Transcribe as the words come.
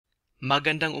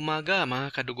Magandang umaga mga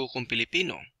kadugo kong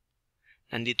Pilipino.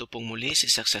 Nandito pong muli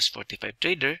si Success 45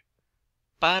 Trader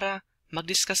para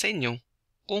mag-discuss sa inyo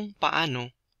kung paano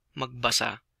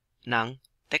magbasa ng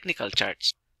technical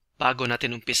charts. Bago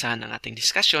natin umpisahan ang ating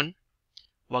discussion,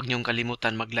 huwag niyong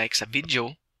kalimutan mag-like sa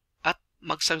video at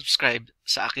mag-subscribe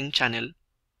sa aking channel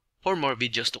for more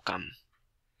videos to come.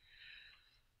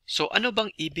 So ano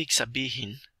bang ibig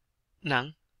sabihin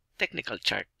ng technical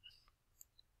chart?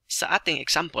 Sa ating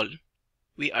example,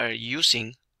 we are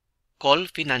using COL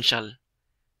Financial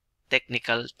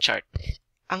Technical Chart.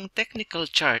 Ang technical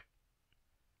chart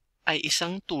ay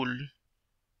isang tool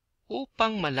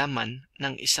upang malaman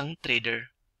ng isang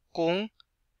trader kung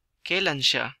kailan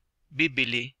siya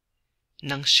bibili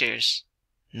ng shares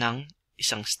ng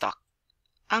isang stock.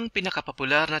 Ang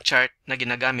pinakapopular na chart na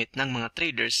ginagamit ng mga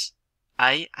traders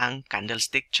ay ang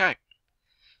candlestick chart.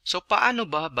 So paano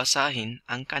ba basahin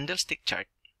ang candlestick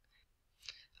chart?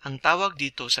 Ang tawag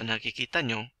dito sa nakikita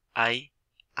nyo ay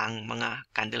ang mga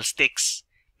candlesticks.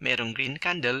 Merong green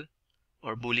candle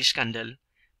or bullish candle,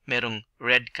 merong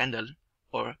red candle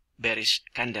or bearish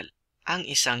candle. Ang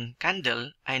isang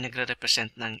candle ay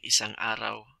nagre-represent ng isang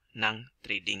araw ng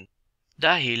trading.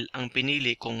 Dahil ang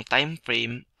pinili kong time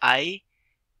frame ay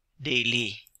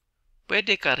daily.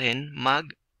 Pwede ka rin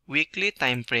mag-weekly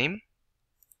time frame,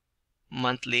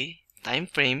 monthly time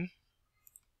frame,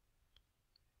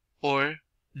 or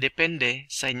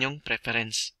depende sa inyong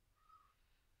preference.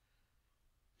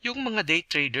 Yung mga day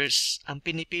traders, ang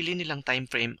pinipili nilang time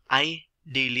frame ay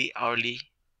daily,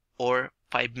 hourly, or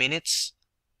 5 minutes.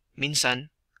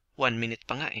 Minsan, 1 minute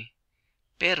pa nga eh.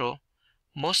 Pero,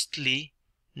 mostly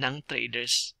ng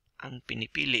traders, ang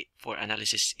pinipili for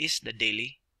analysis is the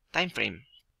daily time frame.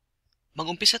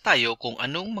 Mag-umpisa tayo kung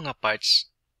anong mga parts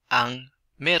ang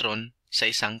meron sa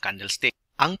isang candlestick.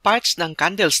 Ang parts ng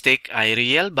candlestick ay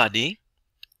real body,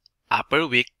 upper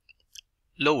wick,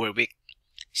 lower wick.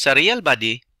 Sa real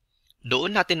body,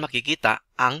 doon natin makikita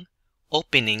ang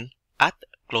opening at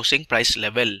closing price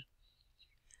level.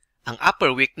 Ang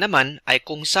upper wick naman ay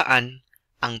kung saan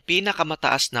ang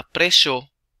pinakamataas na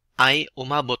presyo ay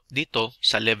umabot dito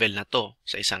sa level na to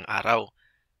sa isang araw.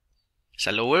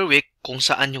 Sa lower wick, kung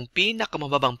saan yung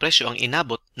pinakamababang presyo ang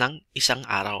inabot ng isang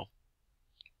araw.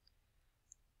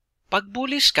 Pag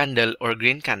bullish candle or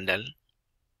green candle,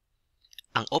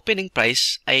 ang opening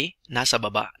price ay nasa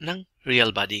baba ng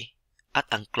real body at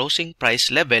ang closing price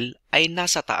level ay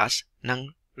nasa taas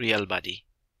ng real body.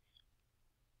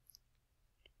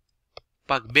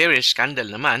 Pag bearish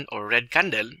candle naman or red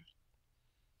candle,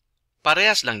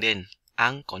 parehas lang din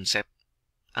ang concept.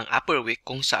 Ang upper wick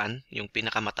kung saan yung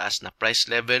pinakamataas na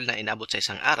price level na inabot sa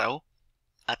isang araw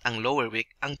at ang lower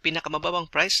wick ang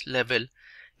pinakamababang price level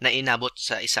na inabot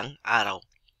sa isang araw.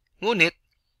 Ngunit,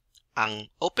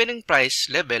 ang opening price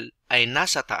level ay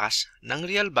nasa taas ng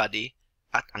real body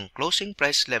at ang closing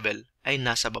price level ay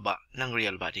nasa baba ng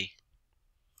real body.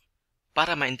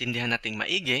 Para maintindihan nating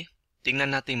maigi,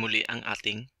 tingnan natin muli ang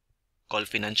ating COL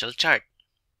Financial Chart.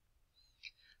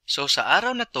 So sa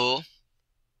araw na to,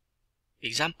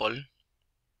 example,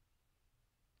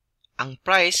 ang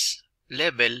price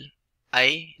level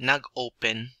ay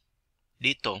nag-open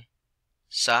dito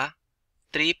sa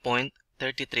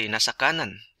 3.33 nasa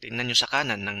kanan. Tingnan nyo sa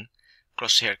kanan ng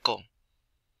crosshair ko.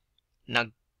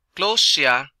 Nag-close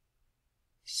siya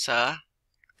sa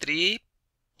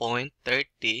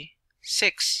 3.36.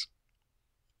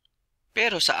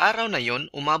 Pero sa araw na yon,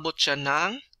 umabot siya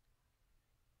ng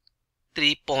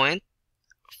 3.59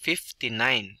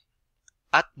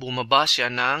 at bumaba siya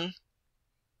ng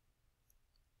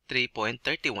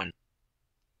 3.31.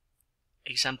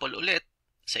 Example ulit,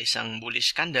 sa isang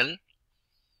bullish candle,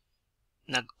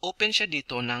 nag-open siya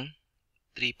dito ng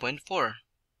 3.4.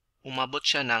 Umabot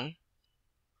siya ng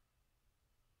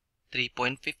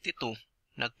 3.52.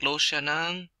 Nag-close siya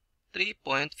ng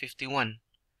 3.51.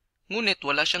 Ngunit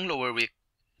wala siyang lower wick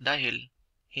dahil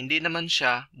hindi naman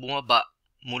siya bumaba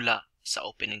mula sa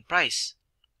opening price.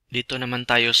 Dito naman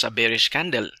tayo sa bearish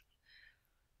candle.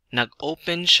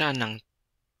 Nag-open siya ng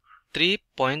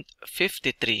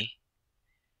 3.53.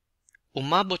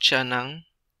 Umabot siya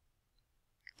ng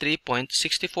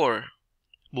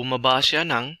 3.64. Bumaba siya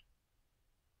ng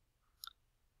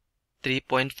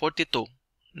 3.42.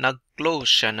 Nag-close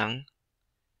siya ng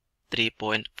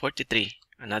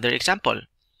 3.43. Another example.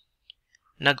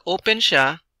 Nag-open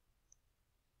siya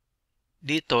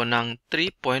dito ng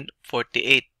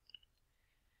 3.48.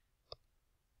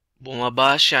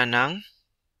 Bumaba siya ng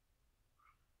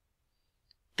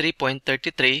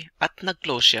 3.33 at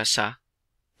nag-close siya sa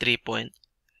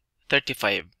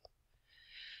 3.35.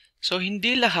 So,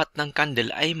 hindi lahat ng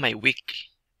candle ay may wick.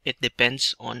 It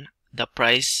depends on the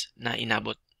price na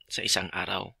inabot sa isang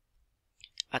araw.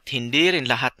 At hindi rin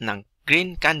lahat ng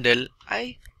green candle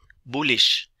ay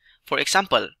bullish. For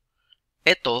example,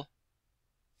 ito,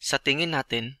 sa tingin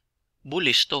natin,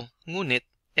 bullish to. Ngunit,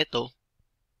 ito,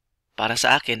 para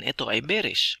sa akin, ito ay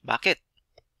bearish. Bakit?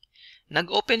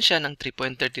 Nag-open siya ng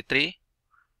 3.33,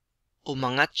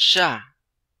 umangat siya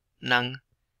ng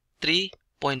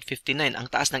 3.59, ang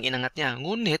taas ng inangat niya.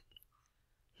 Ngunit,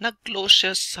 nag-close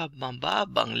siya sa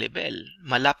mababang level,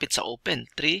 malapit sa open,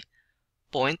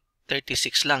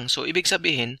 3.36 lang. So, ibig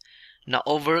sabihin,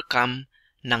 na-overcome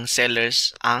ng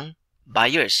sellers ang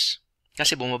buyers.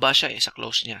 Kasi bumaba siya sa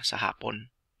close niya sa hapon.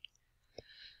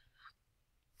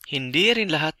 Hindi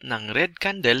rin lahat ng red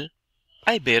candle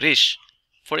ay bearish.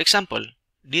 For example,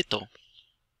 dito,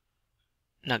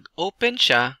 nag-open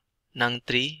siya ng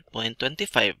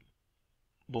 3.25.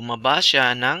 Bumaba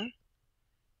siya ng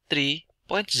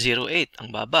 3.08 ang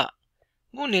baba.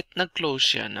 Ngunit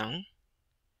nag-close siya ng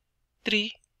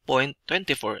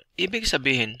 3.24. Ibig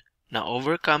sabihin na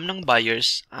overcome ng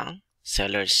buyers ang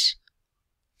sellers.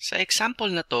 Sa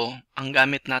example na to, ang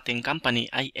gamit nating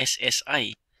company ay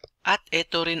SSI. At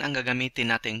ito rin ang gagamitin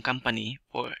nating company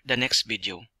for the next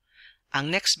video.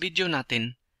 Ang next video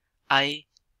natin ay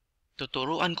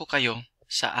tuturuan ko kayo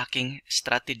sa aking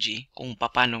strategy kung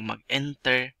paano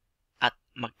mag-enter at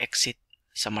mag-exit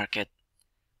sa market.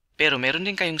 Pero meron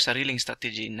din kayong sariling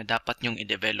strategy na dapat nyong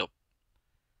i-develop.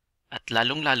 At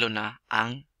lalong-lalo na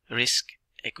ang risk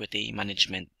equity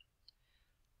management.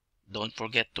 Don't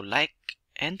forget to like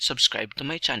and subscribe to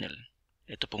my channel.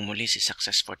 Ito pong muli si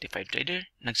Success45 Trader,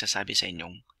 nagsasabi sa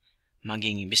inyong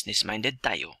maging business-minded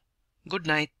tayo. Good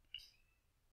night!